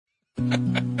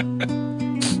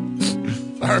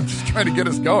Sorry, I'm just trying to get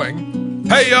us going.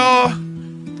 Hey, y'all.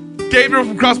 Gabriel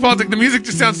from Cross Politics. The music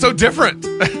just sounds so different.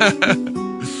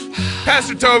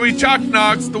 Pastor Toby, Chalk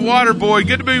Knox, the Water Boy.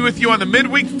 Good to be with you on the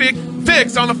Midweek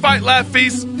Fix on the Fight Laugh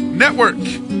Feast Network.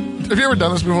 Have you ever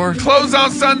done this before? Close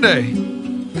on Sunday.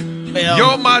 Well,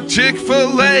 You're my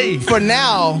Chick-fil-A. for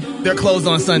now, they're closed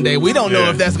on Sunday. We don't know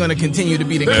if that's going to continue to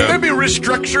be the case. They'd be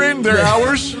restructuring their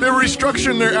hours. They're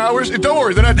restructuring their hours. Don't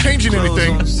worry, they're not changing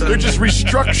anything. They're just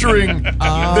restructuring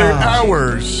their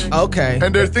hours. Okay.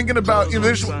 And they're thinking about,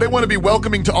 they want to be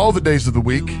welcoming to all the days of the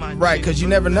week. Right, because you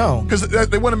never know. Because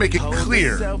they want to make it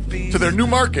clear to their new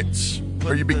markets,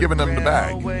 or you'd be giving them the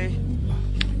bag.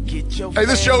 Hey,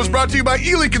 this show is brought to you by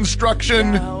Ely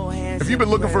Construction. If you've been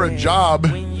looking for a job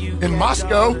in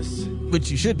Moscow, Which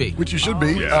you should be. Hey,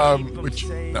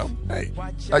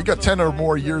 you got 10 or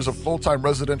more years of full-time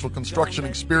residential construction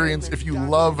experience. If you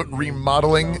love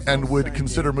remodeling and would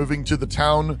consider moving to the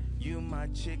town,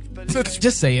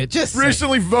 Just say it. Just say it.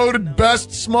 recently voted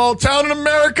best small town in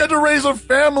America to raise a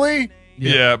family.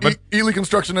 Yeah, but Ely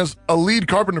Construction has a lead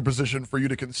carpenter position for you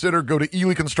to consider. Go to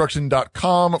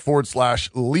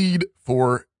elyconstruction.com/lead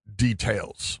for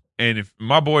details. and if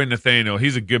my boy Nathaniel,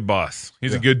 he's a good boss.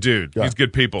 He's a good dude. Yeah. He's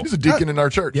good people. He's a deacon in our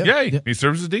church. Yeah. He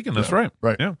serves as a deacon. That's right.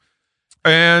 Right. Yeah.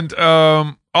 And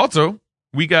also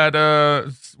we got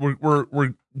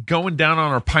we're going down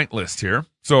on our pint list here.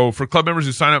 So for club members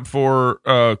who sign up for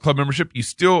club membership, you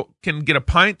still can get a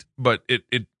pint, but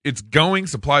it's going.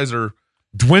 Supplies are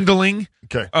dwindling.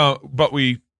 Okay. But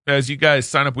as you guys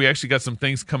sign up, we actually got some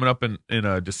things coming up in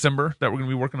December that we're going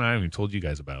to be working on. I haven't even told you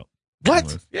guys about.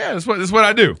 What? Yeah, that's what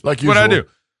I do. Like that's what I usual. do.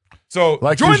 So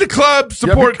Like join usual. the club,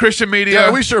 support Christian media.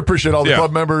 Yeah, we sure appreciate all the Yeah.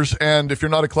 club members. And if you're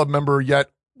not a club member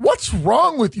yet, what's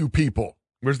wrong with you people?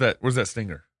 Where's that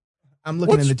stinger? I'm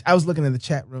looking I was looking in the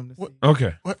chat room to see.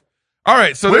 Okay. What? All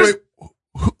right. So Wait, there's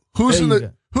who's There in you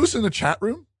the who's in the chat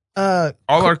room? all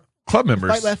our club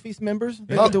members. Fight Laugh Feast members.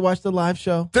 They Oh. get to watch the live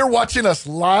show. They're watching us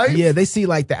live. Yeah, they see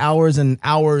like the hours and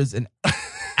hours and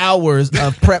hours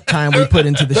of prep time we put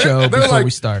into the show They're before like,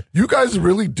 we start. You guys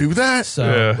really do that? So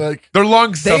Yeah. Like, They're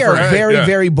long they are suffering. very, Yeah.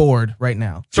 very bored right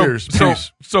now. cheers.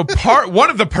 Peace. So one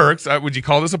of the perks, would you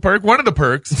call this a perk? One of the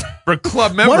perks for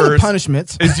club One of the members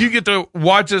punishments. is you get to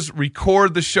watch us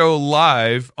record the show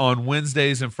live on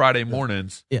Wednesdays and Friday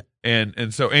mornings. Yeah.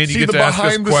 And so Andy See gets the to ask us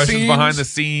behind the questions scenes? behind the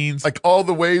scenes. Like all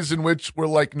the ways in which we're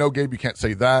like, no, Gabe, you can't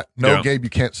say that. No, Yeah. Gabe, you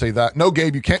can't say that. No,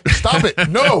 Gabe, you can't. Stop it.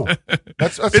 No.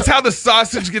 That's It's how the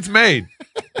sausage gets made.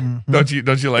 Don't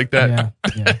you like that?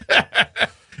 Yeah.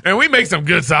 And we make some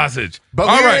good sausage. But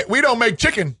All right. we don't make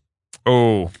chicken.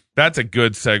 Oh, that's a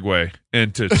good segue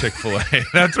into Chick-fil-A.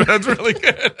 that's really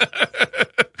good.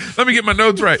 Let me get my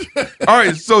notes right. All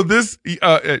right. So this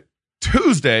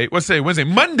Tuesday,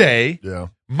 Monday. Yeah.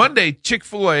 Monday,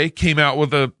 Chick-fil-A came out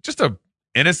with just a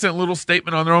innocent little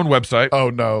statement on their own website. Oh,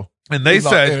 no. And they He's not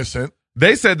said innocent.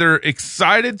 they're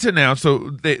excited to announce. So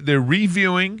they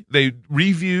reviewed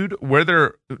where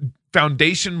their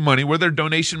donation money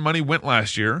went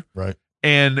last year. Right.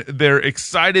 And they're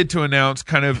excited to announce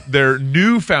kind of their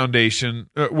new foundation,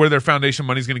 where their foundation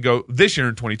money is going to go this year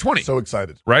in 2020. So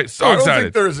excited. Right? So I don't excited.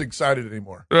 think they're as excited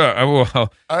anymore.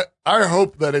 Well, I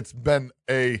hope that it's been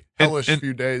a hellish And-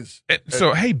 few days. so,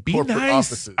 at hey, be corporate nice.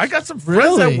 offices. I got some friends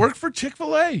Really? that work for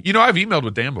Chick-fil-A. You know, I've emailed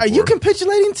with Dan before. Are you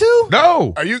capitulating too?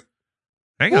 No. Are you?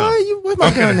 Hang Why on. are you? What am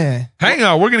I doing there? Hang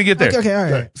on. We're going to get there. Okay,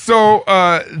 all right. So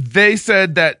they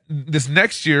said that this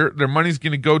next year their money's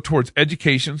going to go towards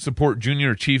education, support Junior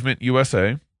Achievement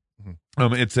USA.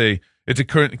 It's a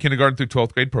kindergarten through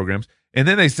 12th grade programs, and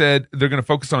then they said they're going to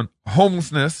focus on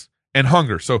homelessness and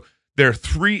hunger. So there are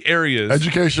three areas: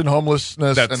 Education,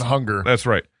 homelessness, and hunger. That's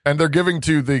right. And they're giving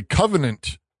to the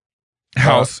Covenant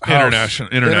House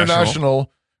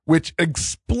International, which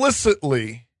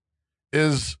explicitly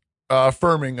is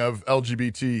affirming of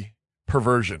LGBT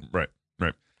perversion. Right.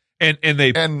 And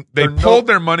they they're pulled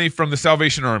their money from the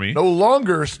Salvation Army. No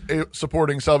longer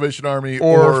supporting Salvation Army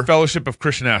or Fellowship of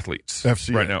Christian Athletes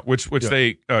FCA. right now, which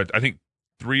they I think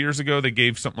 3 years ago they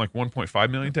gave something like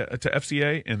 1.5 million to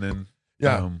FCA, and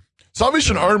then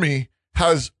Salvation Army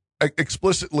has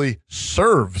explicitly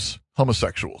serves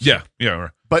homosexuals. Right.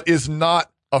 But is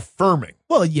not affirming.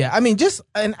 Well, yeah. I mean,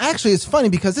 and actually, it's funny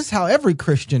because this is how every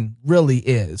Christian really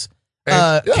is.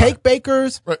 Cake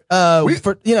bakers. Right. We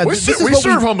this is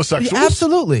serve homosexuals. Yeah,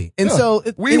 absolutely. And so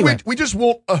we just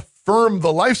won't affirm affirm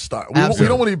the lifestyle. We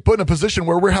don't want to be put in a position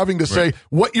where we're having to say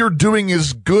what you're doing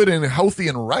is good and healthy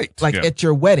and right. Like at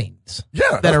your weddings.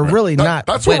 Yeah. That are really not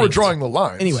That's weddings. where we're drawing the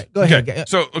lines. Anyway, go ahead. Okay.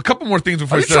 So a couple more things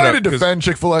before Are you trying to defend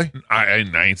Chick-fil-A? I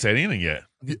ain't said anything yet.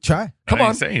 Try. Come I on.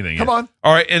 didn't say anything Come yet. on.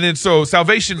 All right. And then so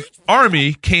Salvation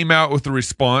Army came out with a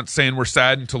response saying we're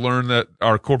saddened to learn that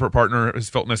our corporate partner has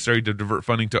felt necessary to divert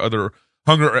funding to other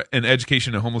hunger and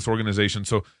education and homeless organizations.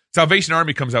 So Salvation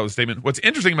Army comes out with a statement. What's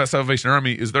interesting about Salvation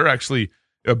Army is they're actually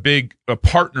a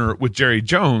partner with Jerry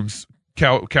Jones,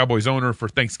 Cowboys owner, for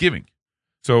Thanksgiving.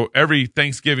 So every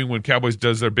Thanksgiving when Cowboys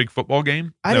does their big football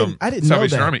game, I didn't Salvation know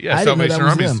that. Army, yeah, I didn't know Salvation that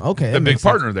was Army is them. Okay, the big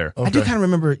partner there. I do kind of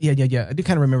remember. Yeah. I do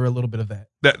kind of remember a little bit of that.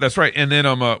 That's right. And then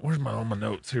where's all my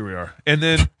notes? Here we are. And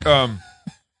then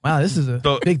wow, this is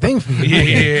a big thing for you.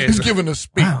 yeah. He's giving a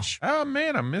speech. Oh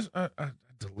man, I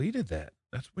deleted that.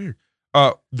 That's weird.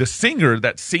 The singer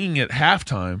that's singing at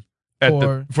halftime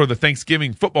for the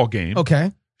Thanksgiving football game.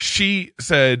 Okay. She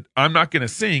said, "I'm not going to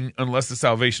sing unless the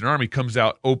Salvation Army comes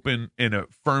out open and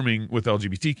affirming with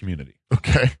LGBT community."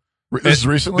 Okay. This is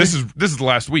recently? This is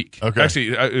last week. Okay. Actually,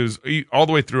 it was all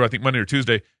the way through, I think, Monday or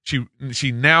Tuesday.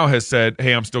 She now has said,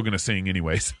 "Hey, I'm still going to sing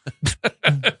anyways."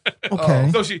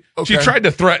 Okay. So she tried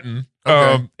to threaten,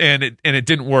 and it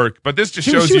didn't work. But this just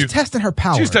shows she you was testing her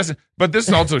power. She was testing, but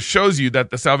this also shows you that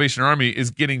the Salvation Army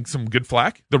is getting some good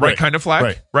flack, the right kind of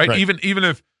flack, right? Even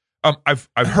if I've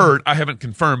heard, I haven't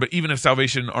confirmed, but even if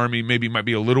Salvation Army might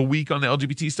be a little weak on the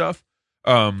LGBT stuff,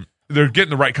 they're getting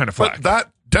the right kind of flack. But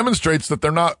that demonstrates that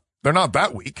they're not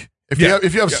that weak. If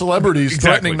you have celebrities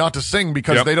threatening not to sing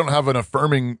because they don't have an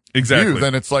affirming view,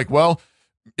 then it's like, well,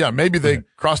 yeah, maybe they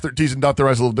cross their T's and dot their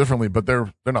I's a little differently, but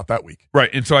they're not that weak.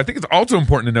 Right. And so I think it's also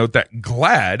important to note that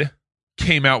GLAAD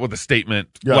came out with a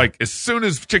statement. Like as soon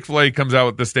as Chick-fil-A comes out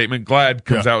with this statement, GLAAD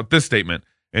comes out with this statement.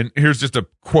 And here's just a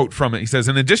quote from it. He says,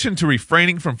 "In addition to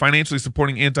refraining from financially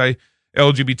supporting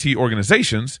anti-LGBT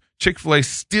organizations, Chick-fil-A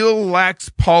still lacks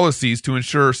policies to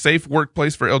ensure a safe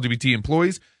workplace for LGBT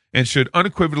employees and should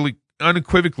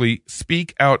unequivocally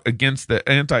speak out against the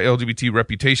anti-LGBT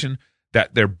reputation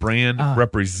that their brand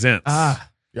represents."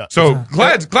 So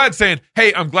GLAAD's saying,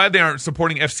 "Hey, I'm glad they aren't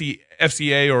supporting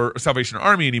FCA or Salvation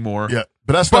Army anymore." Yeah,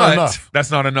 but that's not enough. That's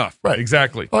not enough. Right.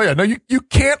 Exactly. Oh yeah, no, you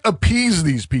can't appease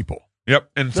these people.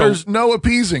 Yep. And there's no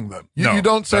appeasing them. You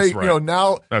don't say,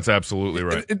 now. That's absolutely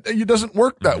right. It doesn't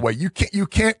work that way. You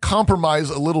can't compromise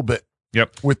a little bit.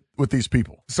 Yep. With these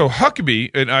people. So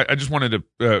Huckabee, and I just wanted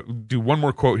to do one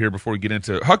more quote here before we get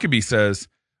into it. Huckabee says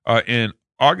in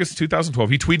August 2012,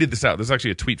 he tweeted this out. This is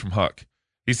actually a tweet from Huck.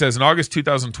 He says, in August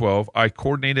 2012, I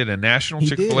coordinated a National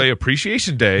Chick-fil-A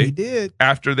Appreciation Day. He did.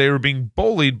 After they were being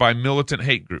bullied by militant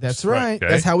hate groups. That's right. Okay?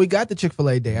 That's how we got the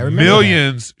Chick-fil-A Day. I remember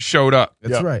Millions showed up.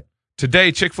 That's right.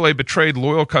 Today, Chick-fil-A betrayed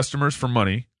loyal customers for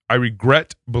money. I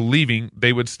regret believing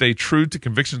they would stay true to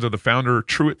convictions of the founder,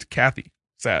 Truett Cathy.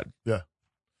 Sad. Yeah.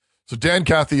 So Dan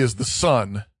Cathy is the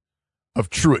son of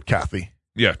Truett Cathy.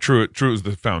 Yeah, Truett is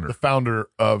the founder. The founder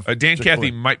of Dan Chick-fil-A. Cathy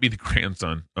might be the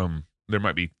grandson. There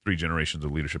might be 3 generations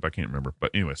of leadership. I can't remember.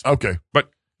 But anyways. Okay.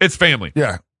 But it's family.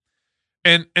 Yeah.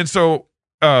 And so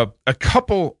a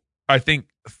couple, I think,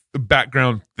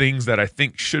 background things that I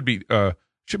think should be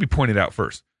pointed out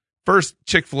first. First,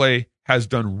 Chick-fil-A has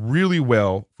done really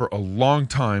well for a long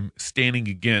time standing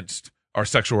against our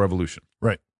sexual revolution.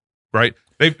 Right?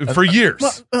 They've for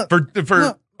years. For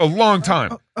a long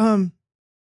time.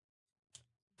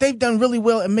 They've done really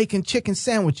well at making chicken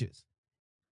sandwiches.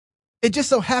 It just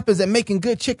so happens that making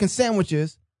good chicken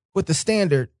sandwiches with the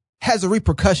standard has a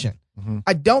repercussion. Mm-hmm.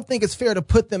 I don't think it's fair to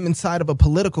put them inside of a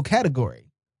political category.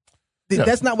 Yeah.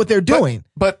 That's not what they're doing.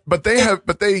 But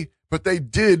they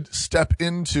did step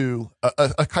into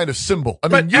a kind of symbol. I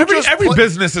mean, every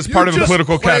business is part of a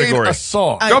political category. A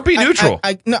song. Don't be neutral.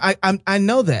 I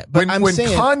know that, but when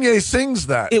Kanye sings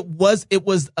that,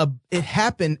 it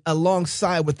happened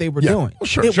alongside what they were doing. Well,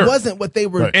 sure, it wasn't what they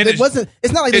were. Right.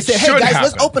 It's not like they said, "Hey guys,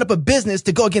 let's open up a business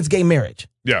to go against gay marriage."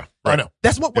 Yeah, right. I know.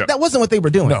 That wasn't what they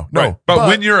were doing. No. Right. But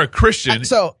when you're a Christian,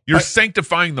 you're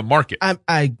sanctifying the market.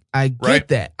 I get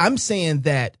that. I'm saying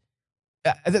that.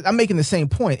 I'm making the same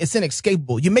point. It's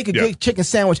inescapable. You make a good chicken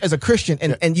sandwich as a Christian,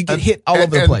 and you get hit all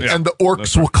over the place. And the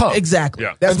orcs will come. Exactly.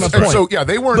 Yeah. That's my point. So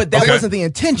they weren't. But that wasn't the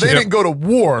intention. They didn't go to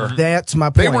war. That's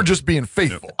my point. They were just being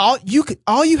faithful. All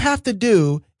you have to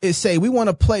do is say, we want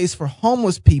a place for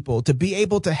homeless people to be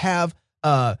able to have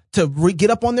get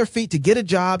up on their feet, to get a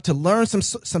job, to learn some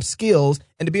skills,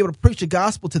 and to be able to preach the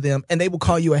gospel to them, and they will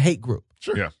call you a hate group.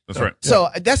 Sure. Yeah, that's right. So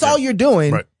that's all you're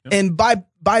doing. Right. And by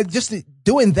just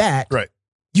doing that,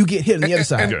 you get hit on the other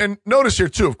side. And notice here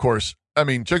too, of course, I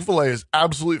mean, Chick-fil-A is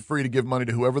absolutely free to give money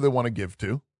to whoever they want to give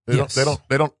to.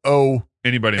 They don't owe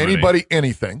anybody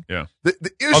anything. Yeah.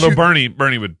 The issue, although Bernie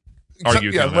would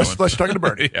argue. Unless you're talking to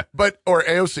Bernie. Yeah. Or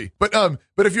AOC. But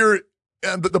if you're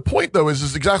the point though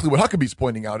is exactly what Huckabee's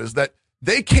pointing out is that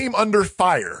they came under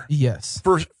fire. Yes.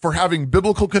 For having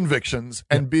biblical convictions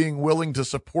and being willing to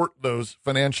support those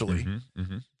financially.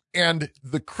 And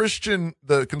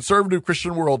the conservative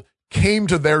Christian world came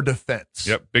to their defense.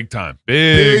 Yep, big time.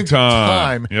 Big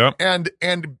time. Yep.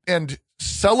 And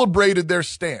celebrated their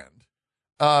stand.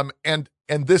 And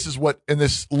this is,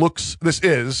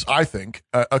 I think,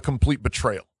 a complete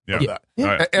betrayal of that.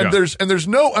 Yeah. There's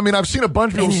no, I mean, I've seen a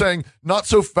bunch of people saying, not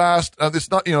so fast. It's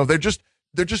not,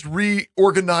 they're just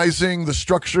reorganizing the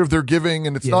structure of their giving,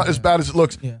 and it's not as bad as it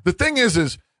looks. Yeah. The thing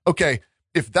is, okay,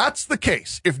 if that's the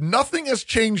case, if nothing has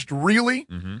changed really,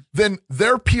 then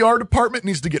their PR department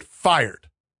needs to get fired.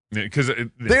 Because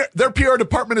their PR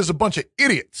department is a bunch of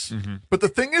idiots. But the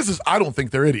thing is I don't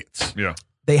think they're idiots. Yeah.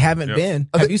 They haven't been.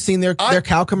 Have you seen their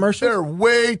cow commercials? They're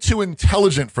way too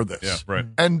intelligent for this. Yeah, right.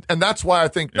 And that's why I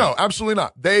think, no, absolutely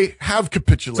not. They have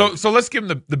capitulated. So let's give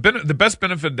them the best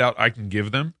benefit of doubt I can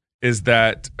give them is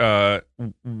that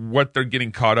what they're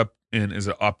getting caught up in is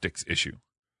an optics issue,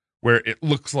 where it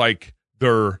looks like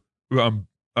they're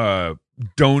it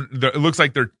looks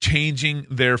like they're changing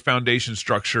their foundation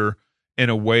structure in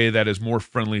a way that is more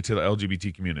friendly to the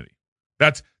LGBT community.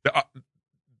 That's the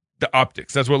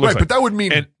optics. That's what it looks like. But that would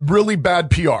mean really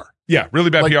bad PR. Yeah, really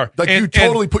bad PR. Like you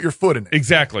totally put your foot in it.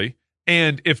 Exactly.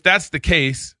 And if that's the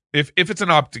case, if it's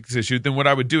an optics issue, then what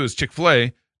I would do is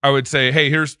Chick-fil-A, I would say, hey,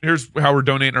 here's how we're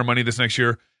donating our money this next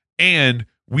year, and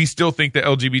we still think the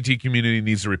LGBT community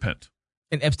needs to repent.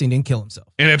 And Epstein didn't kill himself.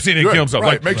 Right.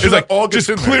 Like, make sure that all gets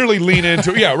in clearly there. lean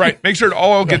into yeah, right. Make sure it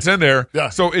all gets in there, Yeah.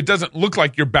 so it doesn't look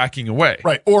like you're backing away.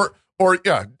 Right. Or at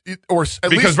Because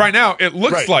least, right now it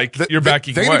looks like you're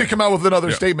backing away. They need to come out with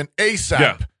another statement ASAP.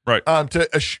 Yeah, right.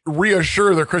 To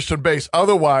reassure their Christian base.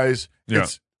 Otherwise,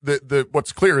 it's the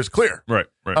what's clear is clear. Right.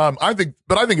 Right. I think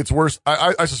it's worse.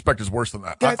 I suspect it's worse than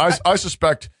that. Guys, I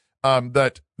suspect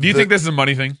that. Do you think this is a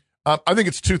money thing? I think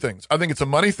it's two things. I think it's a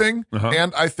money thing,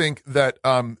 and I think that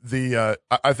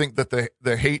I think that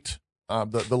the hate,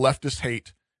 the leftist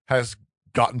hate, has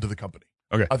gotten to the company.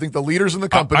 Okay. I think the leaders in the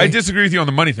company. I disagree with you on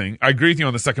the money thing. I agree with you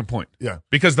on the second point. Yeah.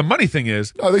 Because the money thing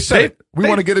is. No, they said we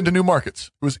want to get into new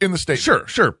markets. It was in the statement.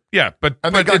 Sure. Yeah. But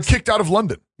they got kicked out of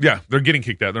London. Yeah. They're getting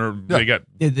kicked out. They got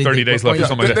 30 days left or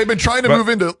something like that. They've been trying to move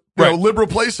into liberal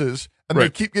places, and they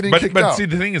keep getting kicked out. But see,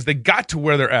 the thing is, they got to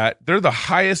where they're at. They're the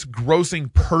highest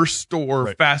grossing per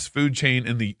store fast food chain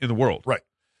in the world. Right.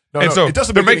 So it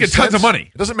doesn't they're make making tons of money.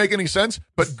 It doesn't make any sense,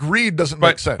 but greed doesn't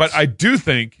make sense. But I do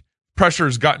think pressure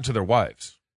has gotten to their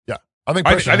wives. I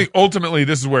think ultimately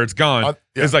this is where it's gone.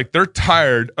 It's like they're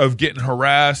tired of getting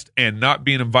harassed and not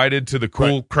being invited to the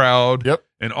cool crowd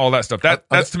and all that stuff.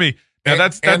 That's to me. Now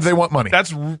that's and they want money.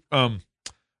 That's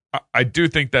I do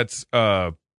think that's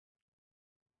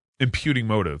imputing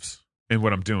motives in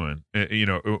what I'm doing.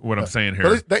 What I'm saying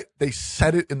here. But they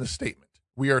said it in the statement.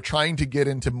 We are trying to get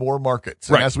into more markets.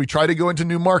 And as we try to go into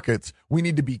new markets, we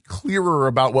need to be clearer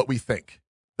about what we think.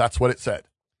 That's what it said.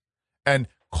 And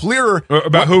clearer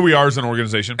about who we are as an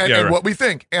organization and what we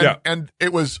think. And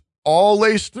it was all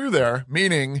laced through there,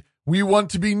 meaning we want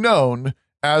to be known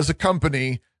as a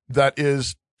company that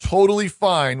is totally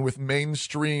fine with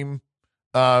mainstream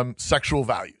sexual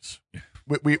values.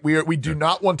 We do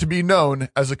not want to be known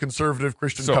as a conservative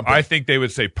Christian company. I think they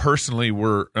would say personally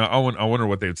I wonder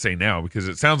what they would say now, because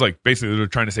it sounds like basically they're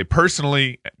trying to say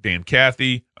personally, Dan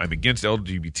Cathy, I'm against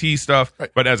LGBT stuff,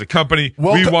 but as a company,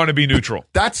 we want to be neutral.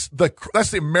 That's the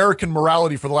American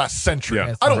morality for the last century.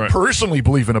 Yeah, I don't personally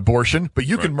believe in abortion, but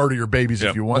you can murder your babies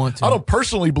if you want. I don't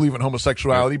personally believe in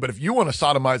homosexuality, but if you want to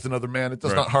sodomize another man, it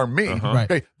does not harm me.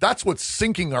 Okay, that's what's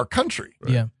sinking our country.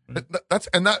 Yeah.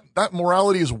 That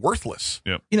morality is worthless.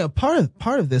 Yeah.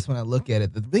 Part of this, when I look at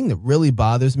it, the thing that really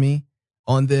bothers me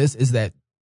on this is that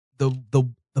the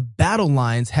battle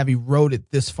lines have eroded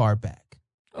this far back.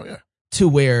 Oh yeah. To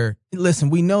where, listen,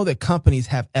 we know that companies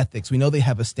have ethics. We know they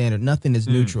have a standard. Nothing is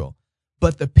neutral.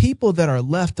 But the people that are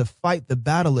left to fight the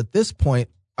battle at this point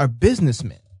are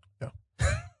businessmen. Yeah.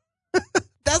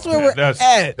 That's where we're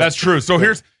at. That's true. So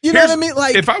know what I mean?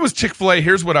 Like, if I was Chick-fil-A,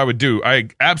 here's what I would do. I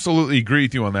absolutely agree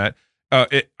with you on that.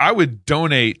 I would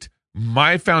donate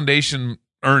my foundation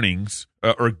earnings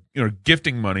or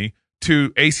gifting money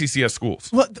to ACCS schools.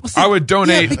 Well, see, I would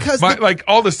donate because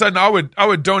all of a sudden I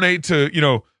would donate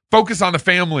to Focus on the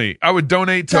Family. I would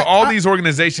donate to all these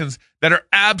organizations that are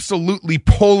absolutely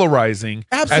polarizing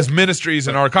as ministries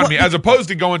in our economy, as opposed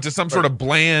to going to some sort of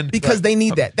bland. Because they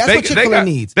need that. That's what Chick-fil-A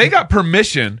needs. They got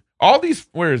permission. All these.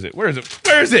 Where is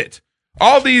it?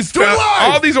 All these Do it live!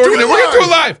 all these Do it we're gonna do it live!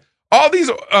 live. All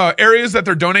these areas that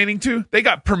they're donating to, they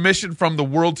got permission from the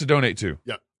world to donate to.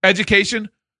 Yeah. Education,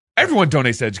 everyone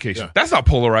donates to education. Yeah. That's not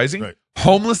polarizing. Right.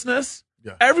 Homelessness,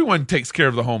 Yeah. everyone takes care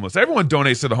of the homeless. Everyone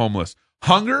donates to the homeless.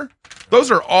 Hunger,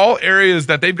 those are all areas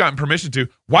that they've gotten permission to.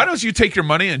 Why don't you take your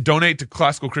money and donate to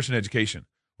classical Christian education?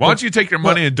 Why don't you take your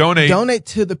money and donate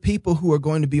to the people who are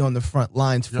going to be on the front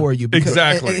lines for you? Because,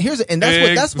 Exactly. And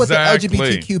that's what the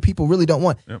LGBTQ people really don't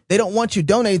want. Yep. They don't want you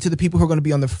donating to the people who are going to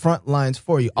be on the front lines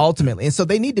for you ultimately. And so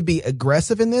they need to be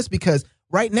aggressive in this, because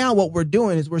right now what we're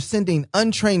doing is we're sending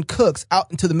untrained cooks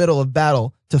out into the middle of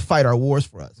battle to fight our wars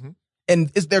for us. Mm-hmm. And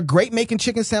they're great making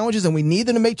chicken sandwiches, and we need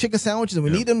them to make chicken sandwiches, and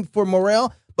we need them for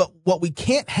morale. But what we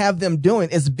can't have them doing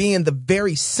is being the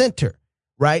very center,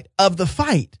 right, of the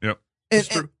fight. Yep.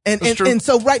 And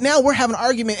so right now we're having an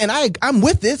argument, and I'm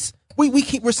with this.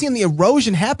 We're seeing the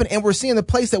erosion happen, and we're seeing the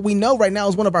place that we know right now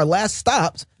is one of our last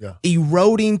stops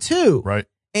eroding too. Right.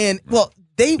 And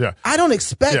I don't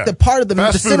expect the part of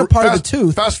the center part of the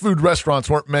tooth. Fast food restaurants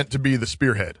weren't meant to be the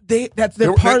spearhead. They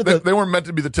weren't meant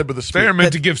to be the tip of the spear. They are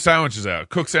meant to give sandwiches out,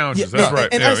 cook sandwiches. That's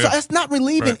right. And so that's not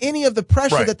relieving any of the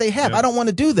pressure that they have. I don't want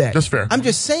to do that. That's fair. I'm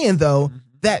just saying though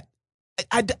that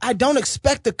I don't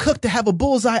expect the cook to have a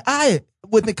bullseye eye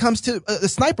when it comes to a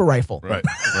sniper rifle. Right.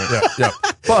 Yeah.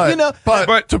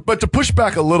 But to push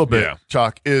back a little bit,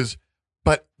 Chuck,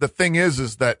 but the thing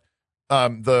is that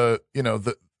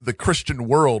the Christian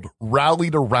world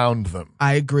rallied around them.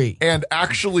 I agree. And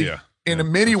actually,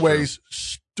 in many ways,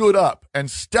 stood up and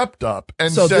stepped up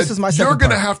and said, this is my you're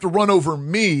going to have to run over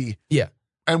me. Yeah.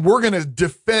 And we're going to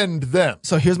defend them.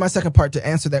 So here's my second part to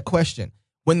answer that question.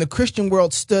 When the Christian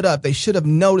world stood up, they should have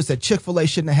noticed that Chick-fil-A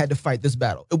shouldn't have had to fight this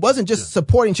battle. It wasn't just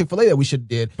supporting Chick-fil-A that we should have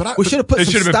did. We should have put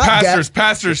some pastors.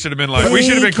 Pastors should have been like, we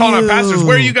should have been calling on pastors.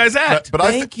 Where are you guys at?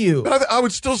 Thank you. But I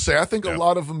would still say, I think a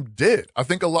lot of them did. I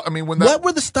think a lot. I mean, what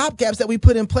were the stopgaps that we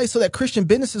put in place so that Christian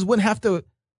businesses wouldn't have to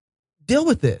deal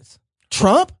with this?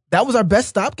 Trump? That was our best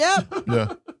stopgap?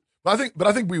 Yeah. But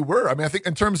I think we were. I mean, I think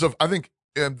in terms of,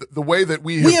 the way that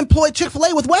we employed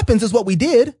Chick-fil-A with weapons is what we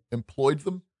did. Employed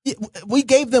them? We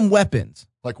gave them weapons.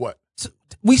 Like what? So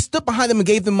we stood behind them and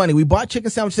gave them money. We bought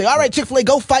chicken sandwiches. Say, all right, Chick-fil-A,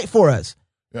 go fight for us.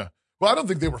 Yeah. Well, I don't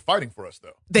think they were fighting for us,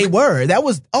 though. They were. That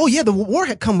was. Oh yeah, the war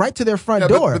had come right to their front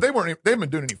door. But they weren't. They haven't been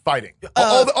doing any fighting.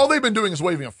 All they've been doing is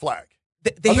waving a flag.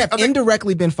 They have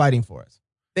indirectly been fighting for us.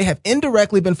 They have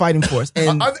indirectly been fighting for us.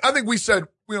 And I think we said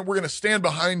we're going to stand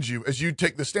behind you as you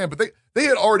take the stand. But they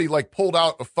had already pulled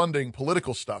out of funding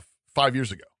political stuff 5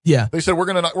 years ago. Yeah. They said we're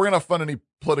gonna not fund any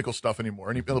political stuff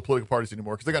anymore, any political parties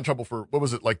anymore, because they got in trouble for what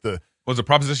was it Was it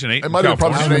Proposition 8? It might have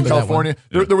been Proposition 8 in California.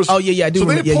 There was. Oh yeah, I do. So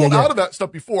they had pulled out of that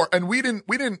stuff before, and we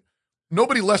didn't.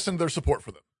 Nobody lessened their support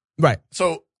for them. Right.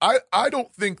 So I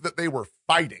don't think that they were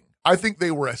fighting. I think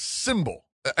they were a symbol,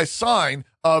 a sign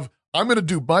of I'm going to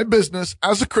do my business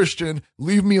as a Christian.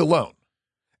 Leave me alone.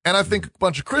 And I think a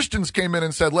bunch of Christians came in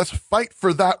and said, let's fight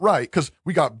for that right, because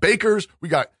we got bakers, we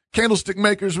got candlestick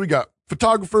makers, we got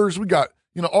photographers, we got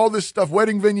all this stuff,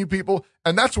 wedding venue people,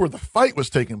 and that's where the fight was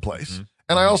taking place. Mm-hmm.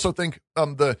 And I also think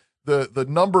the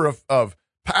number of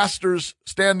pastors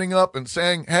standing up and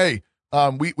saying, hey,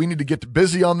 we need to get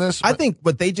busy on this. I think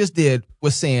what they just did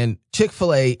was saying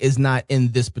Chick-fil-A is not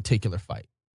in this particular fight.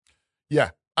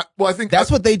 Yeah. I think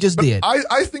that's what they just did.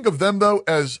 I think of them though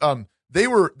as they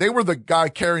were the guy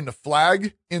carrying the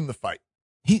flag in the fight.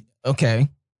 Okay.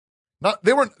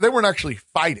 They weren't actually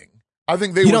fighting. I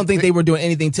think You don't think they were doing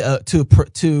anything to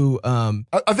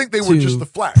I think they were just the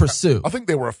flag. Pursue. I think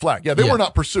they were a flag. Yeah, they were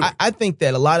not pursuing. I think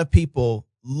that a lot of people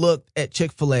looked at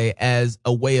Chick-fil-A as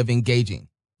a way of engaging.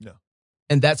 Yeah.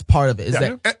 And that's part of it.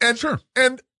 Sure.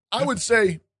 And I would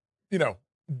say,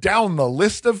 down the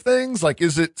list of things,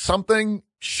 is it something?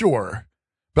 Sure.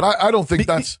 But I don't think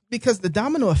that's because the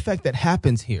domino effect that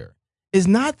happens here is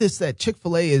not this that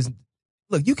Chick-fil-A is.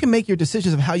 Look, you can make your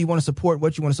decisions of how you want to support,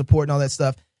 what you want to support, and all that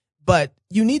stuff. But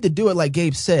you need to do it, like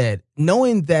Gabe said,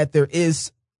 knowing that there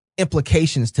is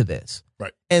implications to this.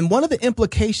 Right. And one of the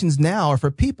implications now are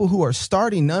for people who are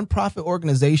starting nonprofit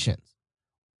organizations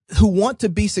who want to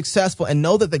be successful and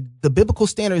know that the biblical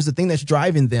standard is the thing that's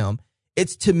driving them.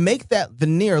 It's to make that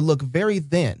veneer look very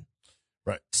thin.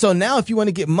 Right. So now if you want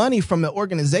to get money from the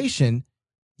organization,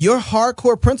 your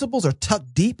hardcore principles are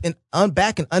tucked deep and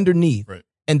back and underneath. Right.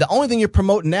 And the only thing you're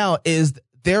promoting now is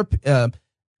their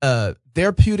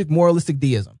therapeutic moralistic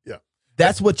deism. Yeah.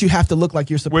 That's what you have to look like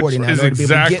you're supporting. Which is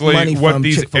exactly what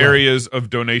these areas of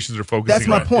donations are focusing on.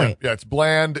 That's my point. Yeah, it's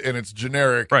bland and it's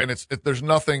generic, right. And there's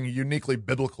nothing uniquely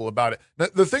biblical about it.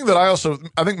 The thing that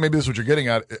I think maybe this is what you're getting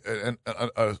at,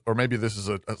 or maybe this is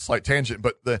a slight tangent,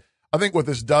 but I think what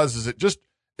this does is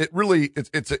it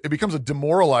it becomes a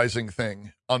demoralizing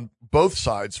thing on both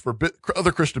sides for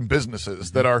other Christian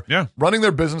businesses that are running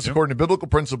their business according to biblical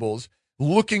principles,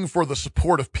 looking for the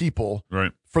support of people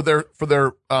for their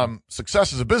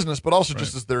success as a business, but also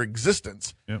just as their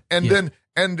existence.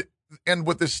 And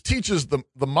what this teaches the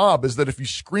mob is that if you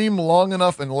scream long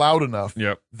enough and loud enough,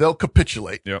 they'll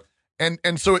capitulate.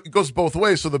 And so it goes both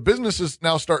ways. So the businesses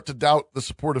now start to doubt the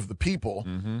support of the people,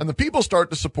 and the people start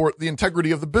to support the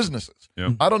integrity of the businesses.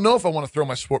 I don't know if I want to throw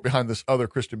my support behind this other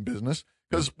Christian business,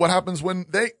 because what happens when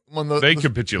they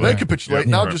capitulate? They capitulate.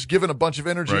 Now just giving a bunch of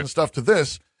energy and stuff to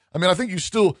this. I mean, I think you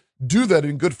still do that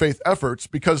in good faith efforts,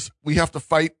 because we have to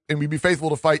fight, and we be faithful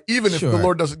to fight, even if the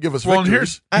Lord doesn't give us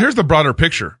victories. And here's the broader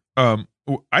picture.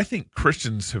 I think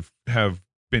Christians have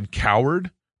been cowed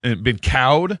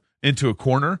into a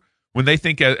corner when they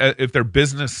think if their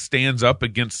business stands up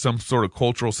against some sort of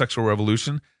cultural sexual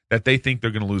revolution, that they think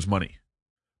they're going to lose money.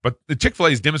 But the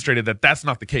Chick-fil-A has demonstrated that that's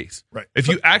not the case. If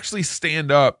you actually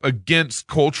stand up against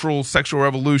cultural sexual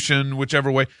revolution,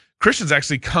 whichever way, Christians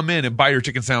actually come in and buy your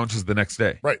chicken sandwiches the next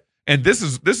day. And this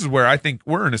is where I think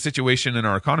we're in a situation in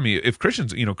our economy. If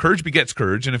Christians, courage begets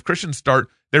courage, and if Christians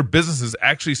their businesses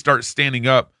actually start standing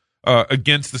up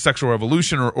against the sexual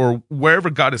revolution or wherever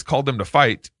God has called them to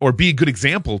fight, or be a good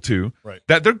example to,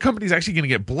 that their company's actually going to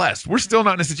get blessed. We're still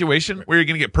not in a situation where you're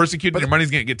going to get persecuted and your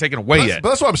money's going to get taken away yet. But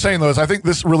that's what I'm saying, though, is I think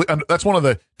this really, that's one of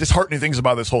the disheartening things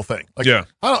about this whole thing. Like,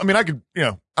 I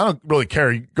don't really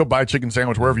care. You go buy a chicken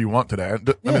sandwich wherever you want today.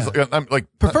 I'm like,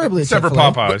 preferably except for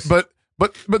Popeyes.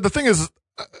 But the thing is,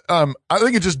 I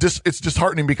think it's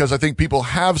disheartening, because I think people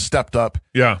have stepped up,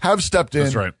 have stepped in.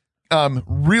 That's right.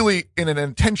 Really in an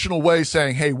intentional way,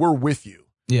 saying, "Hey, we're with you."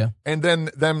 And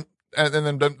then them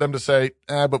to say,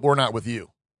 "But we're not with you."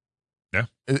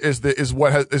 Is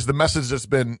the message that's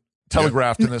been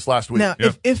telegraphed in this last week. Now,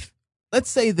 if let's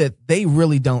say that they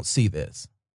really don't see this,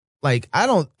 like, I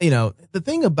don't, the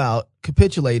thing about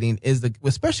capitulating is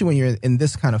especially when you're in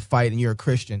this kind of fight and you're a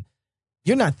Christian,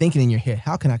 you're not thinking in your head,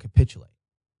 "How can I capitulate?"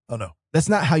 Oh no, that's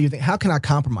not how you think. How can I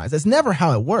compromise? That's never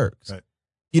how it works.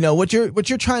 What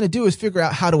you're trying to do is figure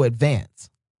out how to advance.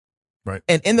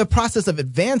 And in the process of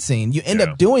advancing, you end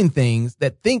up doing things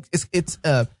that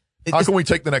how can we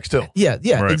take the next hill?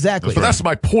 Exactly. So that's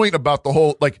my point about the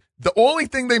whole, like, the only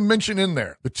thing they mention in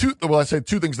there, two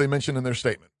things they mention in their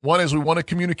statement. One is we want to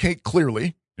communicate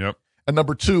clearly. And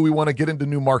number two, we want to get into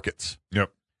new markets.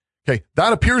 Okay.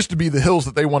 That appears to be the hills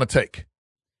that they want to take.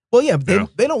 Well,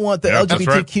 they don't want the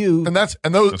LGBTQ,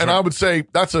 and I would say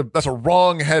that's a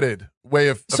wrong-headed way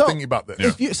of thinking about this.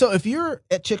 If you're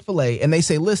at Chick-fil-A and they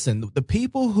say, "Listen, the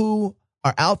people who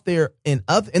are out there in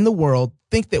the world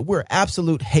think that we're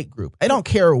absolute hate group. I don't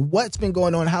care what's been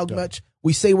going on, how much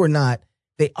we say we're not.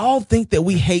 They all think that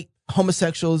we hate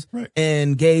homosexuals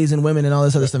and gays and women and all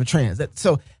this other stuff and trans.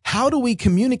 So how do we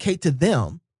communicate to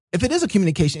them, if it is a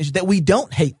communication issue, that we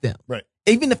don't hate them?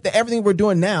 Even if everything we're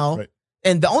doing now."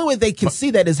 And the only way they can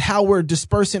see that is how we're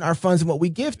dispersing our funds and what we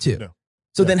give to.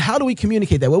 So then how do we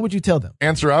communicate that? What would you tell them?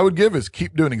 Answer I would give is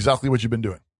keep doing exactly what you've been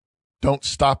doing. Don't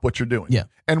stop what you're doing.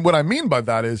 And what I mean by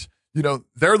that is,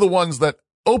 they're the ones that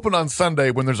open on Sunday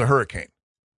when there's a hurricane.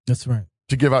 That's right.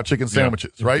 To give out chicken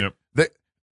sandwiches, right?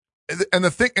 And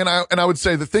I would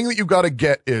say the thing that you got to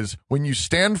get is, when you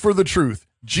stand for the truth,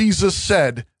 Jesus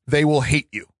said they will hate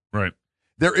you.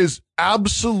 There is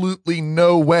absolutely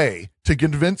no way to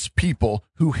convince people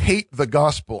who hate the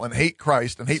gospel and hate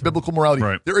Christ and hate biblical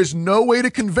morality. There is no way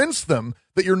to convince them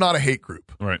that you're not a hate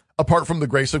group, apart from the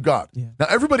grace of God. Now,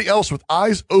 everybody else with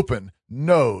eyes open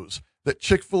knows that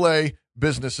Chick-fil-A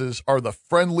businesses are the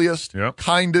friendliest,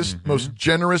 kindest, most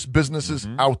generous businesses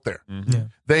out there.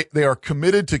 They are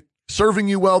committed to serving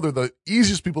you well. They're the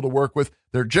easiest people to work with.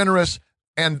 They're generous,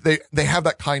 and they have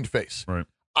that kind face.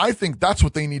 I think that's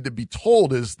what they need to be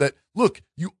told, is that, look,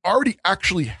 you already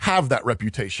actually have that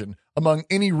reputation among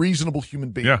any reasonable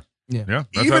human being.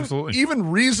 That's absolutely.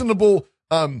 Even reasonable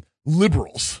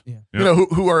liberals,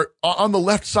 who are on the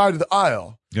left side of the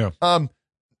aisle.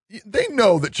 They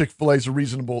know that Chick-fil-A is a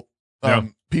reasonable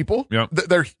people.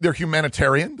 They're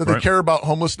humanitarian, that they care about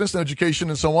homelessness and education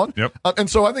and so on. And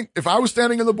so I think if I was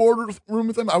standing in the boardroom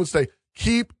with them, I would say,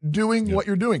 keep doing what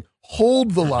you're doing.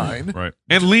 Hold the line.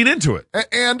 And lean into it.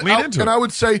 And I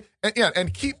would say,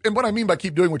 and what I mean by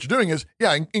keep doing what you're doing is,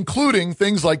 including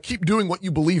things like keep doing what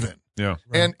you believe in.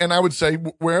 And I would say,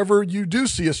 wherever you do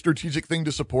see a strategic thing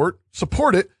to support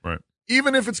it.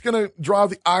 Even if it's going to draw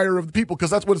the ire of the people,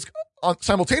 because that's what it's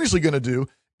simultaneously going to do,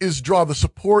 is draw the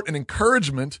support and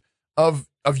encouragement of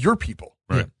your people.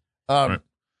 Well,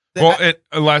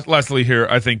 lastly here,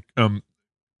 I think,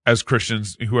 as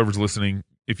Christians, whoever's listening,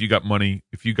 if you got money,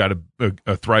 if you got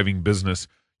a thriving business,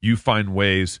 you find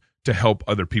ways to help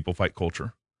other people fight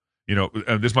culture. You know,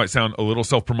 and this might sound a little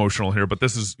self-promotional here, but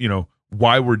this is, you know,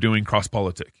 why we're doing Cross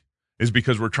Politic, is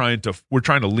because we're trying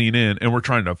to lean in and we're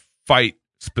trying to fight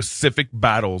specific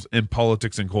battles in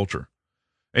politics and culture.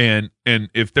 And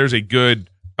if there's a good,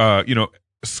 you know,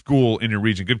 school in your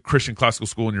region, good Christian classical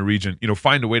school in your region, you know,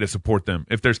 find a way to support them.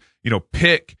 If there's, you know,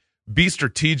 be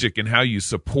strategic in how you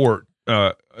support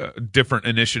different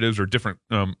initiatives or different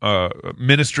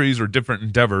ministries or different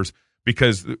endeavors,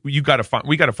 because we got to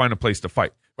find a place to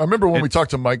fight. I remember when we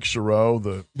talked to Mike Giroux,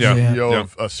 the CEO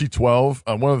of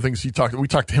C12. One of the things we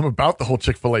talked to him about the whole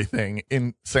Chick-fil-A thing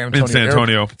in San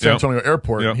Antonio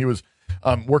Airport, and he was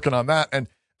working on that. And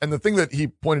the thing that he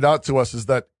pointed out to us is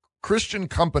that Christian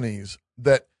companies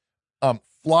that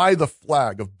fly the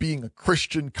flag of being a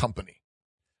Christian company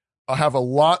have a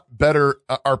lot better,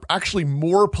 are actually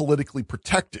more politically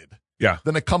protected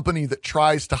than a company that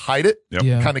tries to hide it,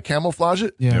 kind of camouflage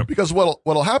it. Because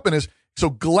what'll happen is,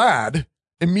 so GLAAD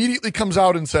immediately comes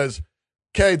out and says,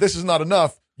 okay, this is not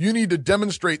enough. You need to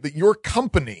demonstrate that your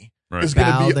company is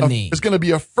going to be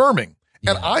affirming.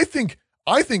 And I think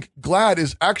GLAAD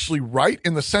is actually right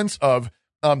in the sense of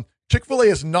Chick-fil-A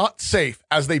is not safe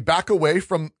as they back away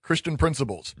from Christian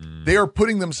principles. They are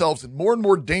putting themselves in more and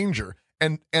more danger.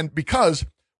 And because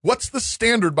what's the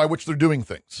standard by which they're doing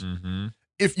things?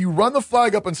 If you run the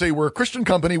flag up and say, we're a Christian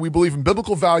company, we believe in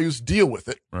biblical values, deal with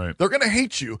it, they're going to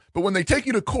hate you. But when they take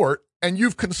you to court and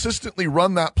you've consistently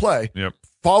run that play,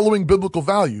 following biblical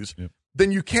values,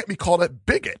 then you can't be called a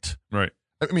bigot. Right.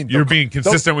 I mean, you're being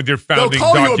consistent with your founding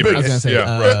documents.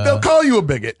 They'll call you a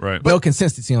bigot. Right. No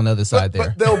consistency on the other side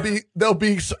there. But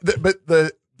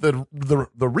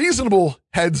the reasonable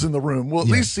heads in the room will at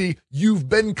least see you've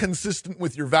been consistent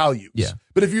with your values.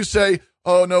 But if you say,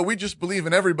 oh no, we just believe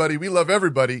in everybody, we love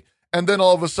everybody, and then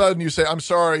all of a sudden you say, I'm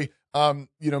sorry,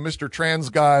 Mr. Trans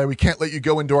guy, we can't let you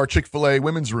go into our Chick-fil-A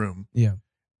women's room.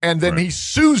 And then he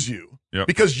sues you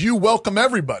because you welcome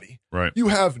everybody. You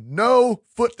have no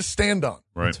foot to stand on.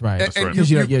 That's right. Because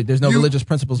there's no religious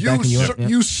principles backing you up.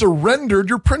 You surrendered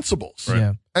your principles.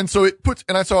 And so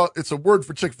I saw it's a word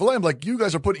for Chick-fil-A. I'm like, you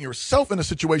guys are putting yourself in a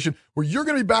situation where you're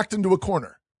going to be backed into a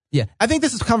corner. I think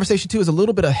this conversation too is a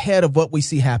little bit ahead of what we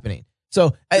see happening.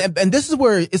 So, and this is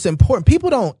where it's important.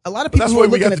 A lot of people that's what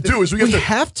we have to do is we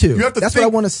have to. You have to that's what I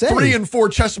want to say. 3 and 4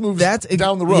 chess moves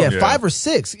down the road. 5 or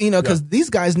 6, because these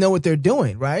guys know what they're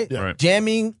doing, right?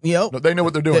 Jamming, No, they know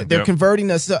what they're doing. They're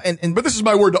converting us. But this is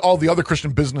my word to all the other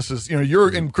Christian businesses. You're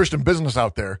in Christian business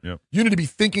out there. You need to be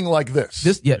thinking like this.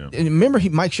 And remember,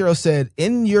 Mike Giroux said,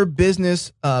 in your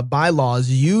business bylaws,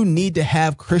 you need to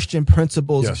have Christian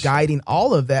principles guiding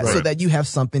all of that so that you have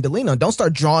something to lean on. Don't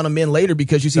start drawing them in later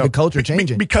because you see the culture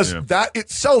changing. Because that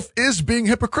itself is being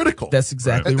hypocritical. That's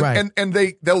exactly right. And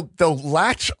they'll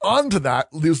latch onto that,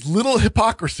 those little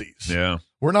hypocrisies.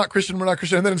 We're not Christian.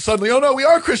 And then suddenly, oh no, we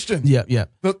are Christian.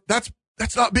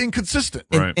 That's not being consistent.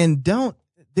 And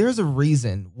there's a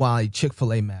reason why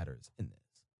Chick-fil-A matters in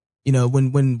this.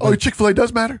 When Chick-fil-A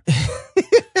does matter.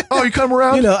 Oh, you come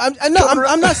around?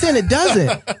 I'm not saying it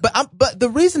doesn't, but the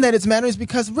reason that it's mattering is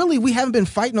because really we haven't been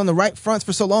fighting on the right fronts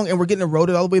for so long, and we're getting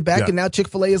eroded all the way back, and now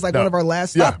Chick-fil-A is like one of our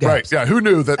last stopgaps. Who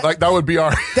knew that that would be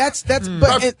our? That's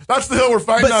the hill we're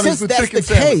fighting on. Since that's the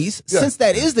case, since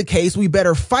that is the case, we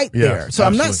better fight there. So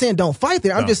I'm not saying don't fight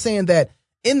there. I'm just saying that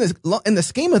in the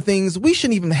scheme of things, we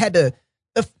shouldn't even had to.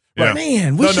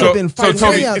 Man, we should have been fighting.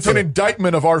 It's an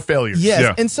indictment of our failures.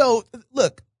 Yes, and so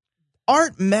look.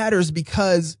 Art matters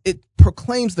because it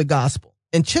proclaims the gospel.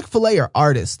 And Chick-fil-A are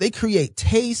artists. They create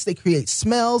taste, they create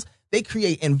smells, they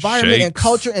create environment and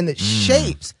culture, and it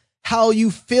shapes how you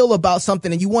feel about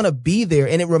something, and you want to be there,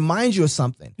 and it reminds you of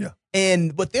something.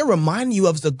 And what they're reminding you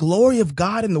of is the glory of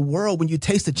God in the world when you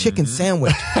taste a chicken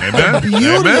sandwich.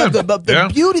 The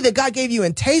beauty that God gave you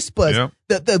in taste buds.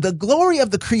 The glory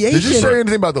of the creation. Did you say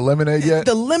anything about the lemonade yet?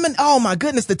 The lemon, oh my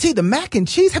goodness, the tea, the mac and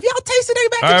cheese. Have y'all tasted any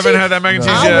mac and cheese? I haven't had that mac and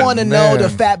cheese yet. I want to know the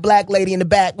fat black lady in the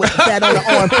back with the fat on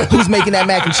the arm who's making that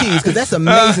mac and cheese, because that's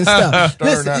amazing stuff.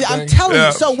 Listen, I'm telling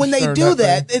you, so when they do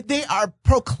that, they are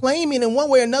proclaiming in one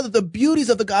way or another the beauties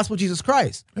of the gospel of Jesus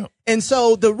Christ. And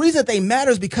so the reason that they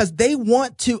matter is because they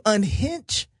want to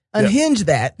unhinge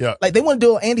that. Like they want to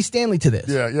do an Andy Stanley to this.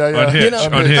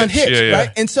 Unhitch, right?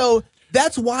 And so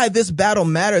that's why this battle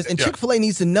matters. And Chick-fil-A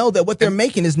needs to know that what they're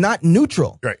making is not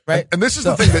neutral. Right. And this is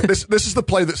the thing that this is the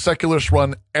play that secularists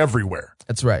run everywhere.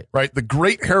 That's right. Right. The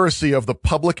great heresy of the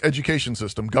public education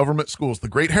system, government schools, the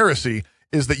great heresy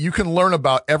is that you can learn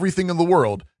about everything in the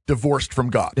world divorced from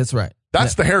God. That's right.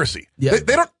 That's the heresy. They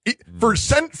don't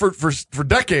for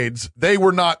decades, they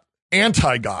were not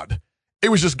anti-God. It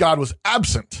was just God was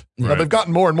absent. Now Right. they've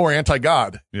gotten more and more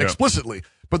anti-God Yeah. explicitly.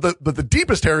 But the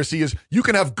deepest heresy is you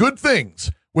can have good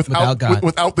things Without God.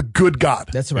 without the good God.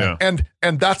 That's right. Yeah.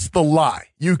 And that's the lie.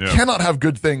 You Yeah. cannot have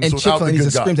good things And without Chick-fil-A the needs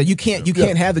good to God. scream that you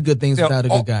can't have the good things Yeah, without a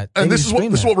good God. They And need this to is what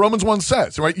scream this is that. what Romans 1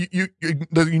 says, right?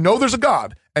 You know there's a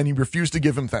God and you refuse to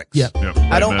give him thanks. Yeah. Yep.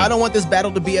 I Amen. don't want this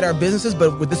battle to be at our businesses,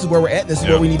 but this is where we're at. This is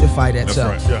Yeah. where we need to fight at. That's so,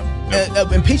 right.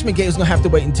 Yeah. impeachment game is gonna have to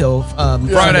wait until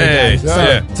Friday. guys.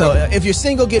 Yeah. So if you're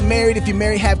single, get married. If you're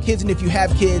married, have kids, and if you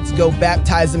have kids, go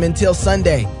baptize them until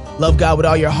Sunday. Love God with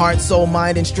all your heart, soul,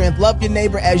 mind, and strength. Love your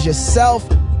neighbor as yourself.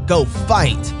 Go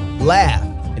fight, laugh,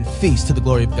 and feast to the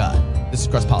glory of God. This is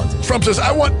Cross Politics. Trump says,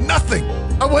 I want nothing.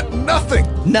 I want nothing.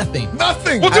 Nothing.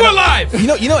 Nothing. We'll do it live. You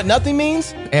know what nothing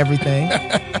means? Everything.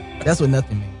 That's what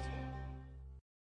nothing means.